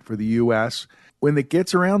 right, for the U.S. When it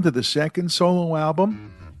gets around to the second solo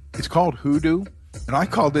album, it's called Hoodoo, and I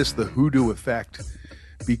call this the Hoodoo Effect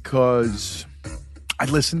because I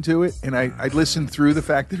listened to it, and I listened through the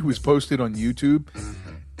fact that it was posted on YouTube,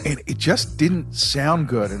 and it just didn't sound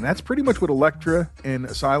good. And that's pretty much what Elektra and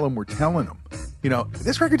Asylum were telling him. You know,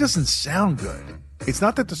 this record doesn't sound good. It's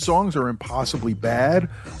not that the songs are impossibly bad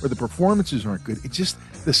or the performances aren't good. It's just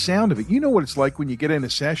the sound of it. You know what it's like when you get in a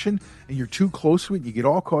session and you're too close to it and you get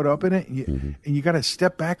all caught up in it, and you got to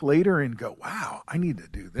step back later and go, wow, I need to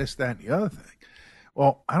do this, that, and the other thing.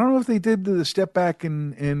 Well, I don't know if they did the step back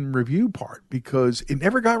and review part because it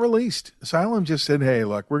never got released. Asylum just said, hey,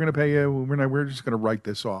 look, we're going to pay you. We're just going to write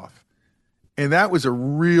this off. And that was a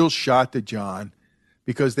real shot to John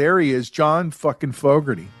because there he is, John fucking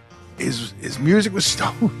Fogerty. His music was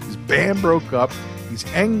stolen. His band broke up. He's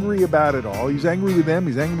angry about it all. He's angry with them.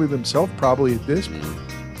 He's angry with himself probably at this point.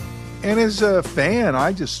 And as a fan,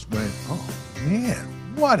 I just went, oh, man,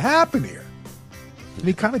 what happened here? And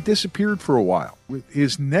he kind of disappeared for a while with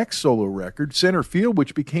his next solo record, Center Field,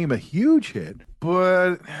 which became a huge hit.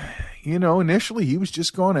 But, you know, initially he was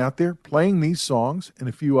just going out there playing these songs and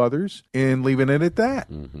a few others and leaving it at that.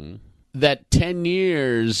 That 10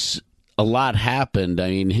 years, a lot happened. I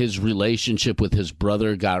mean, his relationship with his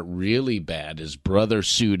brother got really bad. His brother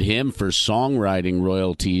sued him for songwriting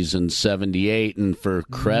royalties in 78 and for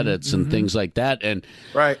credits and things like that. And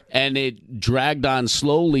and it dragged on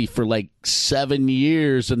slowly for like 7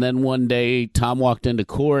 years. And then one day Tom walked into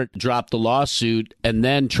court, dropped the lawsuit, and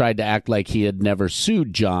then tried to act like he had never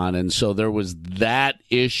sued John. And so there was that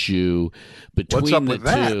issue between the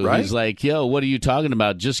two. Right? He's like, yo, what are you talking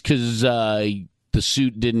about? Just because the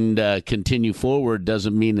suit didn't continue forward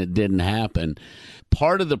doesn't mean it didn't happen.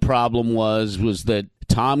 Part of the problem was that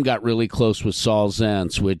Tom got really close with Saul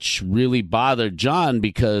Zaentz, which really bothered John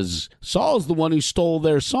because Saul's the one who stole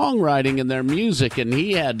their songwriting and their music, and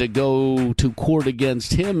he had to go to court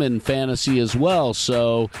against him in Fantasy as well.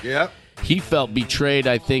 So he felt betrayed,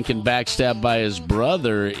 I think, and backstabbed by his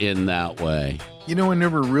brother in that way. You know, I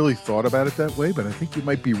never really thought about it that way, but I think you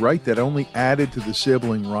might be right. That only added to the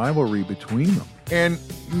sibling rivalry between them. And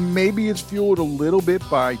maybe it's fueled a little bit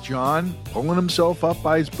by John pulling himself up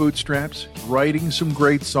by his bootstraps, writing some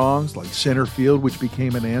great songs like Center Field, which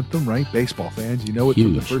became an anthem, right? Baseball fans, you know it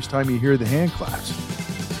from the first time you hear the hand claps.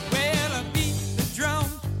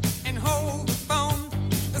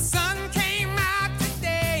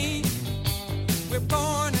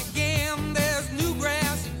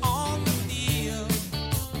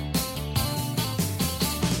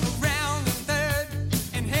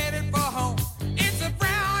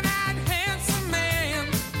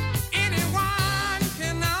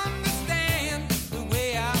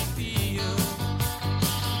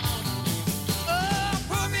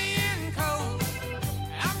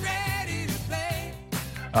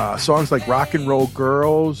 Songs like Rock and Roll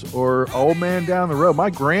Girls or Old Man Down the Road. My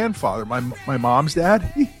grandfather, my mom's dad,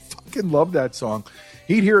 he fucking loved that song.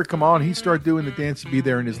 He'd hear it come on. He'd start doing the dance. He'd be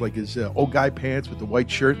there in his old guy pants with the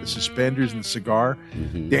white shirt, the suspenders, and the cigar,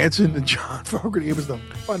 dancing to John Fogerty. It was the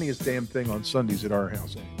funniest damn thing on Sundays at our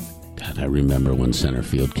house. God, I remember when Center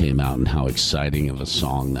Field came out and how exciting of a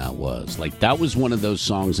song that was. Like, that was one of those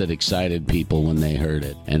songs that excited people when they heard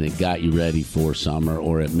it, and it got you ready for summer,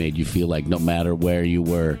 or it made you feel like no matter where you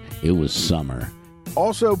were, it was summer.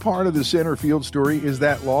 Also part of the Center Field story is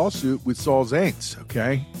that lawsuit with Saul Zaentz,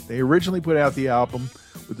 okay? They originally put out the album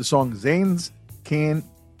with the song Zaentz Can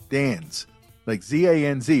Dance, like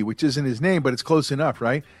Z-A-N-Z, which isn't his name, but it's close enough,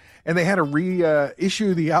 right? And they had to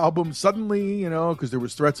reissue the album suddenly, because there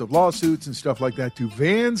was threats of lawsuits and stuff like that, to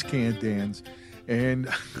Vans Can't Dance. And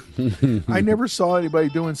I never saw anybody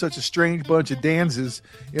doing such a strange bunch of dances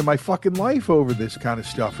in my fucking life over this kind of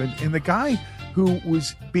stuff. And the guy who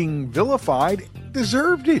was being vilified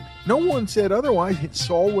deserved it. No one said otherwise.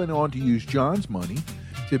 Saul went on to use John's money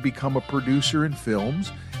to become a producer in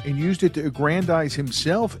films and used it to aggrandize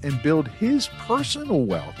himself and build his personal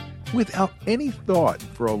wealth without any thought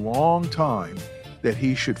for a long time that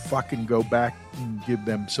he should fucking go back and give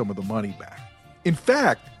them some of the money back. In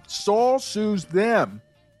fact, Saul sues them,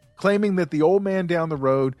 claiming that the Old Man Down the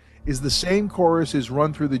Road is the same chorus as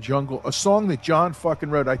Run Through the Jungle, a song that John fucking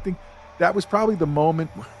wrote. I think that was probably the moment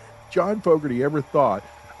John Fogerty ever thought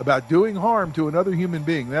about doing harm to another human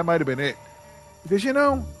being. That might have been it.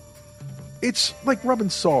 Because, it's like rubbing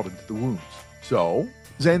salt into the wounds. So,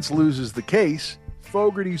 Zaentz loses the case.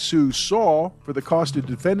 Fogerty sues Saul for the cost of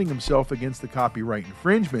defending himself against the copyright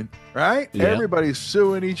infringement, right? Yeah. Everybody's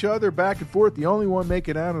suing each other back and forth. The only one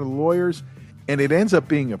making out of the lawyers. And it ends up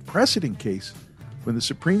being a precedent case when the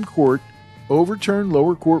Supreme Court overturned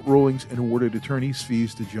lower court rulings and awarded attorney's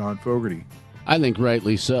fees to John Fogerty. I think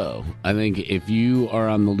rightly so. I think if you are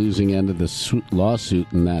on the losing end of the lawsuit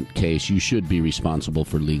in that case, you should be responsible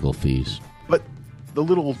for legal fees. But the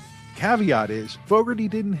little caveat is, Fogerty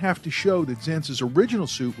didn't have to show that Zaentz's original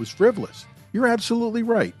suit was frivolous. You're absolutely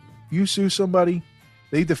right. You sue somebody,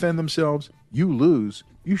 they defend themselves, you lose,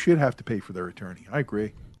 you should have to pay for their attorney. I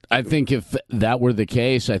agree. I think if that were the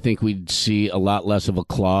case, I think we'd see a lot less of a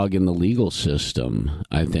clog in the legal system.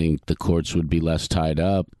 I think the courts would be less tied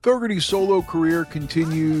up. Fogerty's solo career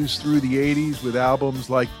continues through the 80s with albums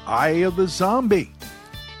like Eye of the Zombie.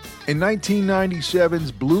 In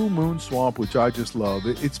 1997's Blue Moon Swamp, which I just love,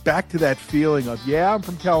 it's back to that feeling of, yeah, I'm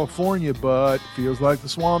from California, but feels like the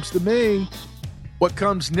swamps to me. What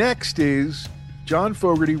comes next is John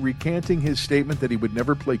Fogerty recanting his statement that he would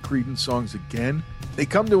never play Creedence songs again. They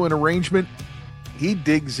come to an arrangement. He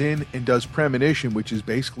digs in and does Premonition, which is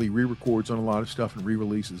basically re-records on a lot of stuff and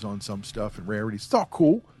re-releases on some stuff and rarities. It's all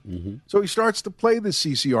cool. Mm-hmm. So he starts to play the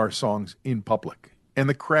CCR songs in public, and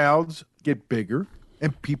the crowds get bigger.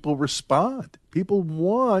 And people respond. People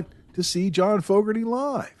want to see John Fogerty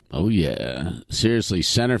live. Oh, yeah. Seriously,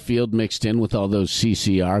 Center Field mixed in with all those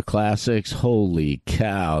CCR classics. Holy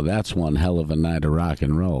cow, that's one hell of a night of rock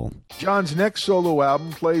and roll. John's next solo album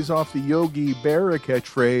plays off the Yogi Berra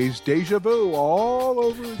catchphrase, deja vu all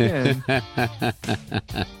over again.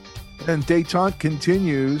 And Détente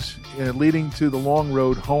continues, leading to The Long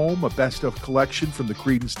Road Home, a best-of collection from the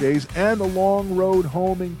Creedence days, and The Long Road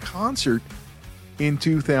Home in concert in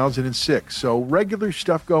 2006. So regular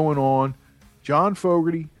stuff going on. John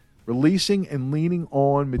Fogerty releasing and leaning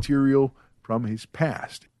on material from his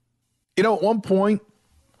past. At one point,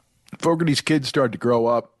 Fogerty's kids started to grow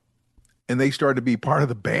up, and they started to be part of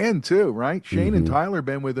the band too, right? Shane and Tyler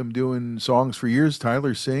been with him doing songs for years.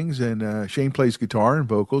 Tyler sings, and Shane plays guitar and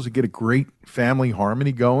vocals. They get a great family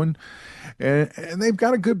harmony going, and they've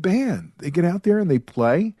got a good band. They get out there and they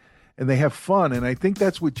play, and they have fun, and I think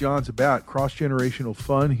that's what John's about, cross-generational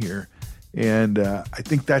fun here, and I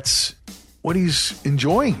think that's what he's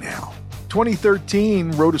enjoying now.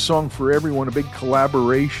 2013, Wrote a Song for Everyone, a big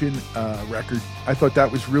collaboration record. I thought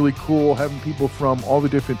that was really cool, having people from all the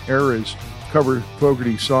different eras cover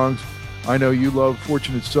Fogerty's songs. I know you love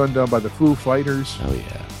Fortunate Son done by the Foo Fighters. Oh,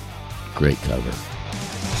 yeah. Great cover.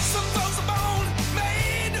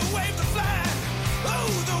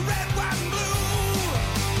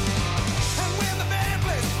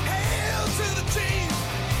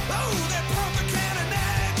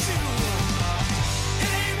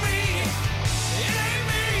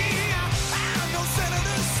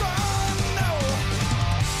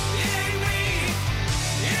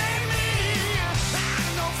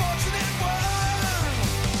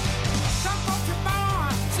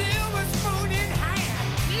 Silver spoon in hand.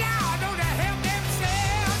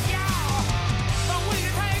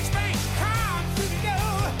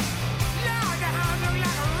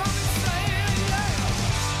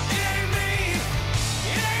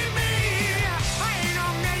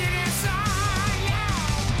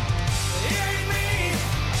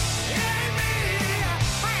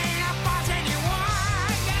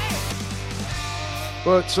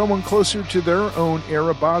 But someone closer to their own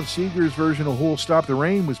era, Bob Seger's version of Who'll Stop the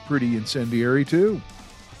Rain was pretty incendiary, too.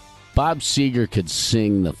 Bob Seger could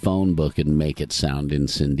sing the phone book and make it sound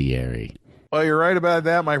incendiary. Well, you're right about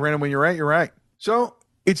that, my friend. When you're right, you're right. So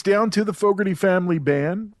it's down to the Fogerty family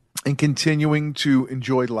band and continuing to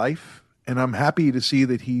enjoy life. And I'm happy to see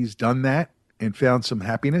that he's done that and found some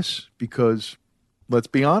happiness because, let's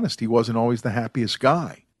be honest, he wasn't always the happiest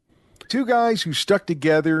guy. Two guys who stuck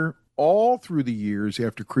together all through the years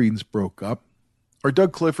after Creedence broke up are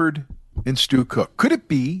Doug Clifford and Stu Cook. Could it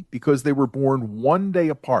be because they were born one day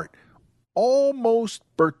apart? Almost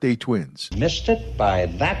birthday twins. Missed it by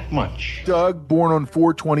that much. Doug, born on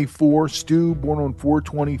 4/24, Stu, born on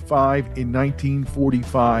 4/25 in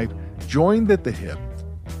 1945, joined at the hip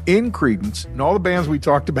in Creedence and all the bands we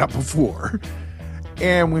talked about before.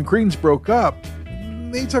 And when Creedence broke up,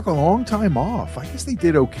 they took a long time off. I guess they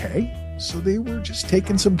did okay. So they were just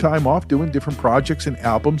taking some time off, doing different projects and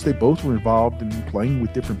albums. They both were involved in playing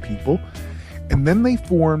with different people. And then they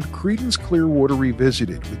formed Creedence Clearwater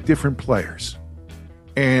Revisited with different players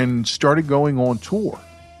and started going on tour.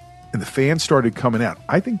 And the fans started coming out.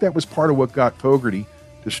 I think that was part of what got Fogerty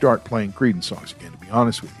to start playing Creedence songs again, to be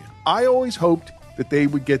honest with you. I always hoped that they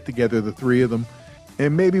would get together, the three of them,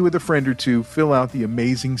 and maybe with a friend or two, fill out the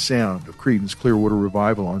amazing sound of Creedence Clearwater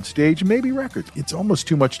Revival on stage and maybe records. It's almost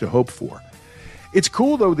too much to hope for. It's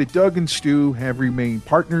cool, though, that Doug and Stu have remained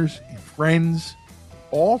partners and friends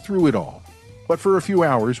all through it all. But for a few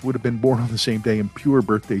hours, would have been born on the same day and pure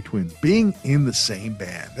birthday twins, being in the same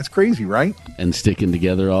band. That's crazy, right? And sticking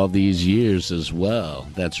together all these years as well.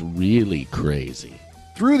 That's really crazy.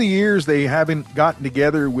 Through the years, they haven't gotten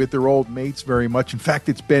together with their old mates very much. In fact,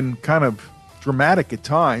 it's been kind of dramatic at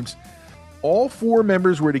times. All four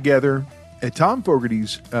members were together at Tom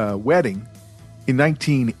Fogerty's wedding in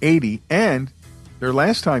 1980, and their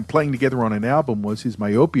last time playing together on an album was his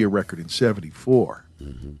Myopia record in 74.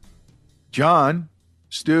 Mm-hmm. John,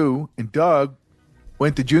 Stu, and Doug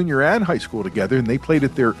went to junior and high school together, and they played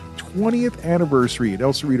at their 20th anniversary at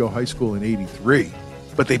El Cerrito High School in 83.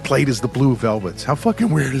 But they played as the Blue Velvets. How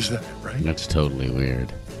fucking weird is that, right? That's totally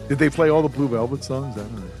weird. Did they play all the Blue Velvet songs? I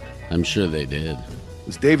don't know. I'm sure they did.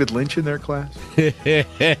 Was David Lynch in their class?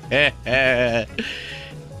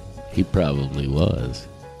 He probably was.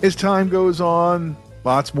 As time goes on,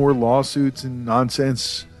 lots more lawsuits and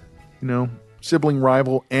nonsense, sibling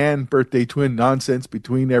rival and birthday twin nonsense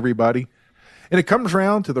between everybody. And it comes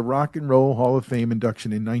round to the Rock and Roll Hall of Fame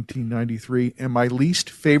induction in 1993, and my least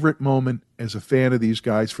favorite moment as a fan of these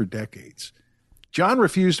guys for decades. John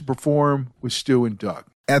refused to perform with Stu and Doug.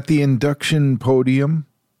 At the induction podium,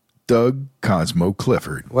 Doug Cosmo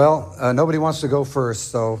Clifford. Well, nobody wants to go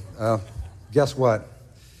first, so guess what?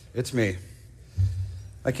 It's me.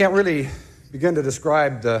 I can't really begin to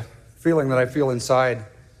describe the feeling that I feel inside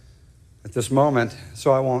at this moment,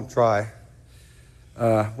 so I won't try.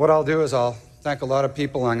 What I'll do is I'll thank a lot of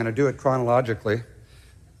people, and I'm going to do it chronologically,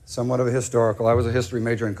 somewhat of a historical. I was a history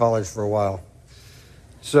major in college for a while.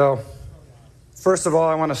 So, first of all,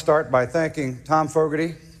 I want to start by thanking Tom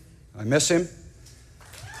Fogerty. I miss him.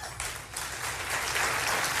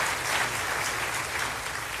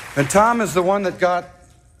 And Tom is the one that got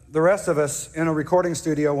the rest of us in a recording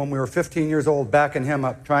studio when we were 15 years old, backing him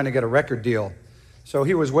up, trying to get a record deal. So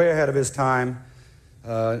he was way ahead of his time.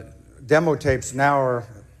 Demo tapes now are,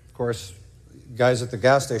 of course, guys at the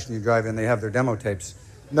gas station you drive in, they have their demo tapes.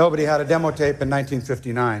 Nobody had a demo tape in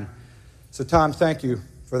 1959. So Tom, thank you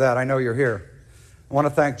for that. I know you're here. I want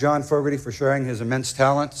to thank John Fogerty for sharing his immense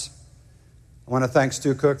talents. I want to thank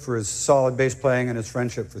Stu Cook for his solid bass playing and his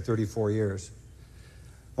friendship for 34 years.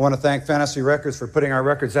 I want to thank Fantasy Records for putting our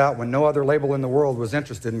records out when no other label in the world was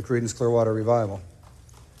interested in Creedence Clearwater Revival.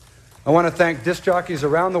 I want to thank disc jockeys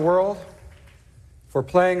around the world for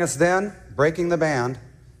playing us then, breaking the band,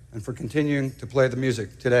 and for continuing to play the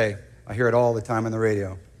music today. I hear it all the time on the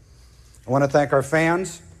radio. I want to thank our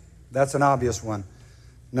fans. That's an obvious one.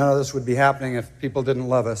 None of this would be happening if people didn't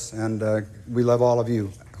love us, and we love all of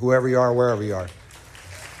you, whoever you are, wherever you are.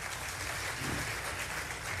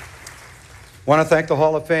 I want to thank the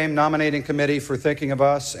Hall of Fame nominating committee for thinking of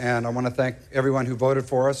us, and I want to thank everyone who voted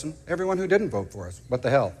for us and everyone who didn't vote for us. What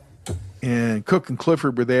the hell? And Cook and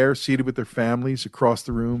Clifford were there, seated with their families across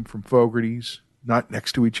the room from Fogerty's, not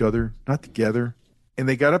next to each other, not together. And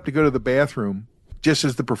they got up to go to the bathroom just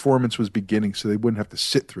as the performance was beginning so they wouldn't have to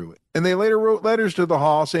sit through it. And they later wrote letters to the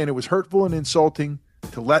Hall saying it was hurtful and insulting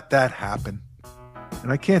to let that happen.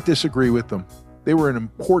 And I can't disagree with them. They were an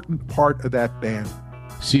important part of that band.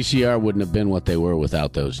 CCR wouldn't have been what they were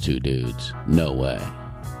without those two dudes. No way.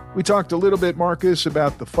 We talked a little bit, Marcus,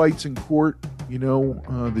 about the fights in court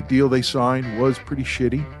The deal they signed was pretty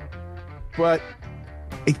shitty. But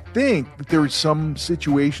I think that there were some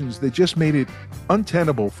situations that just made it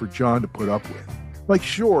untenable for John to put up with. Like,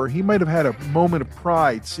 sure, he might have had a moment of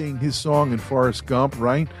pride seeing his song in Forrest Gump,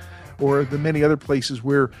 right? Or the many other places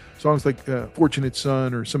where songs like Fortunate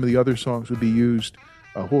Son or some of the other songs would be used,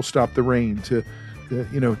 Who'll Stop the Rain, to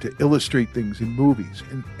illustrate things in movies.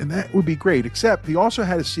 And that would be great, except he also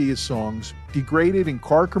had to see his songs degraded in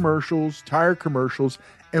car commercials, tire commercials,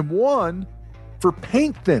 and one for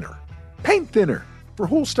paint thinner. Paint thinner for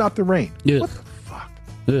Who'll Stop the Rain. Yeah. What the fuck?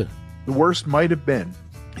 Yeah. The worst might have been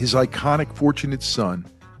his iconic Fortunate Son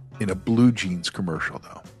in a Blue Jeans commercial,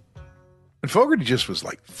 though. And Fogerty just was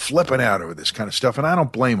like flipping out over this kind of stuff, and I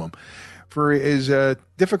don't blame him. For as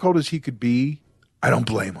difficult as he could be, I don't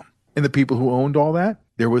blame him. And the people who owned all that,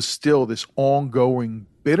 there was still this ongoing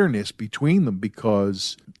bitterness between them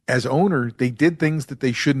because as owner, they did things that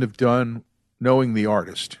they shouldn't have done knowing the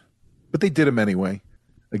artist. But they did them anyway.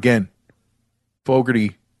 Again,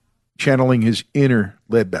 Fogerty channeling his inner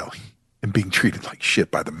lead belly and being treated like shit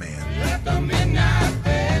by the man. Let the midnight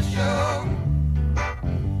special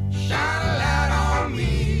shine a light on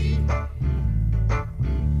me.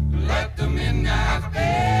 Let the midnight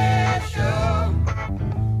special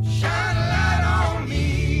shine a light on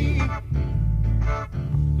me.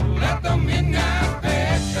 Let the midnight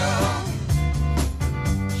special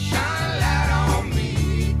shine a light on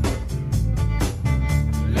me.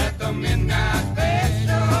 Let the midnight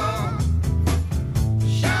special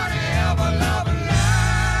shine a ever loving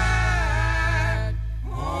light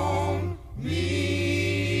on me.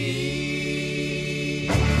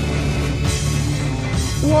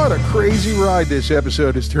 What a crazy ride this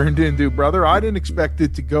episode has turned into, brother. I didn't expect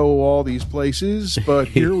it to go all these places, but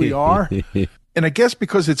here we are. And I guess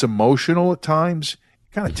because it's emotional at times, it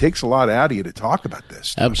kind of takes a lot out of you to talk about this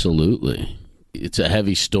stuff. Absolutely. It's a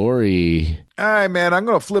heavy story. All right, man, I'm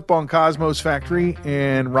going to flip on Cosmos Factory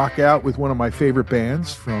and rock out with one of my favorite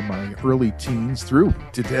bands from my early teens through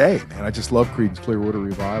to today, man. I just love Creedence Clearwater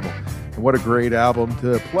Revival. And what a great album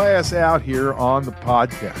to play us out here on the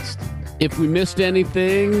podcast. If we missed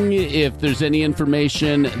anything, if there's any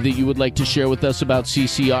information that you would like to share with us about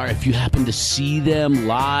CCR, if you happen to see them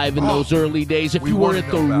live in those early days, if you were at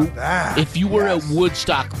at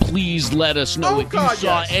Woodstock, please let us know. If you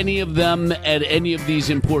saw any of them at any of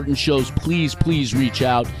these important shows, please reach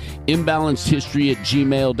out.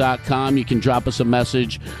 imbalancedhistory@gmail.com. You can drop us a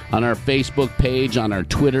message on our Facebook page, on our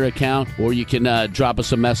Twitter account, or you can drop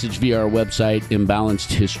us a message via our website,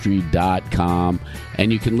 imbalancedhistory.com.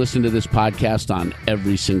 And you can listen to this podcast on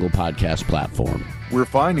every single podcast platform. We're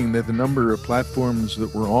finding that the number of platforms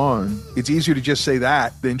that we're on, it's easier to just say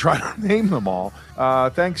that than try to name them all.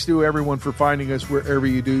 Thanks to everyone for finding us wherever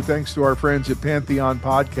you do. Thanks to our friends at Pantheon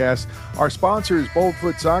Podcast. Our sponsors,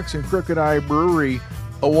 Boldfoot Socks and Crooked Eye Brewery.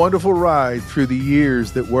 A wonderful ride through the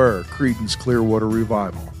years that were Creedence Clearwater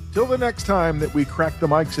Revival. Till the next time that we crack the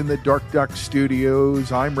mics in the Dark Duck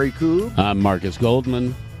Studios, I'm Ray Koob. I'm Marcus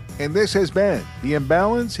Goldman. And this has been the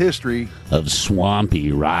Imbalanced History of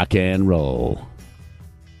Swampy Rock and Roll.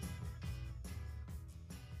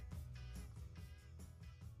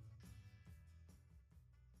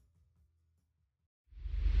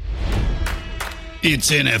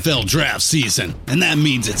 It's NFL draft season, and that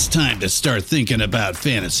means it's time to start thinking about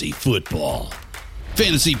fantasy football.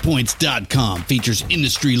 FantasyPoints.com features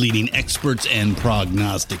industry-leading experts and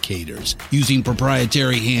prognosticators using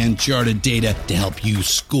proprietary hand-charted data to help you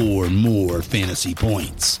score more fantasy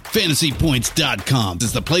points. FantasyPoints.com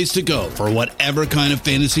is the place to go for whatever kind of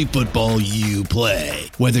fantasy football you play.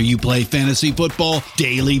 Whether you play fantasy football,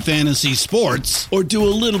 daily fantasy sports, or do a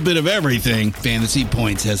little bit of everything, Fantasy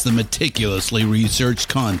Points has the meticulously researched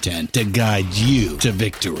content to guide you to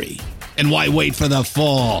victory. And why wait for the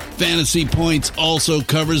fall? Fantasy Points also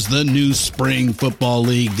covers the new spring football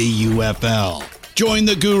league, the UFL. Join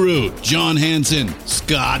the guru, John Hansen,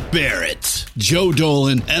 Scott Barrett, Joe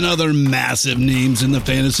Dolan, and other massive names in the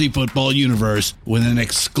fantasy football universe with an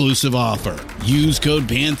exclusive offer. Use code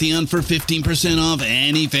Pantheon for 15% off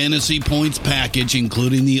any Fantasy Points package,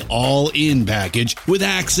 including the all-in package, with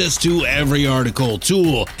access to every article,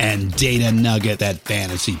 tool, and data nugget that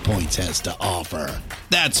Fantasy Points has to offer.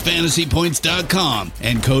 That's FantasyPoints.com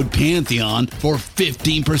and code Pantheon for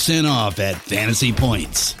 15% off at Fantasy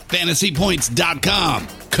Points. FantasyPoints.com,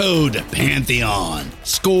 code Pantheon.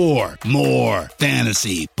 Score more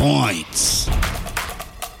fantasy points.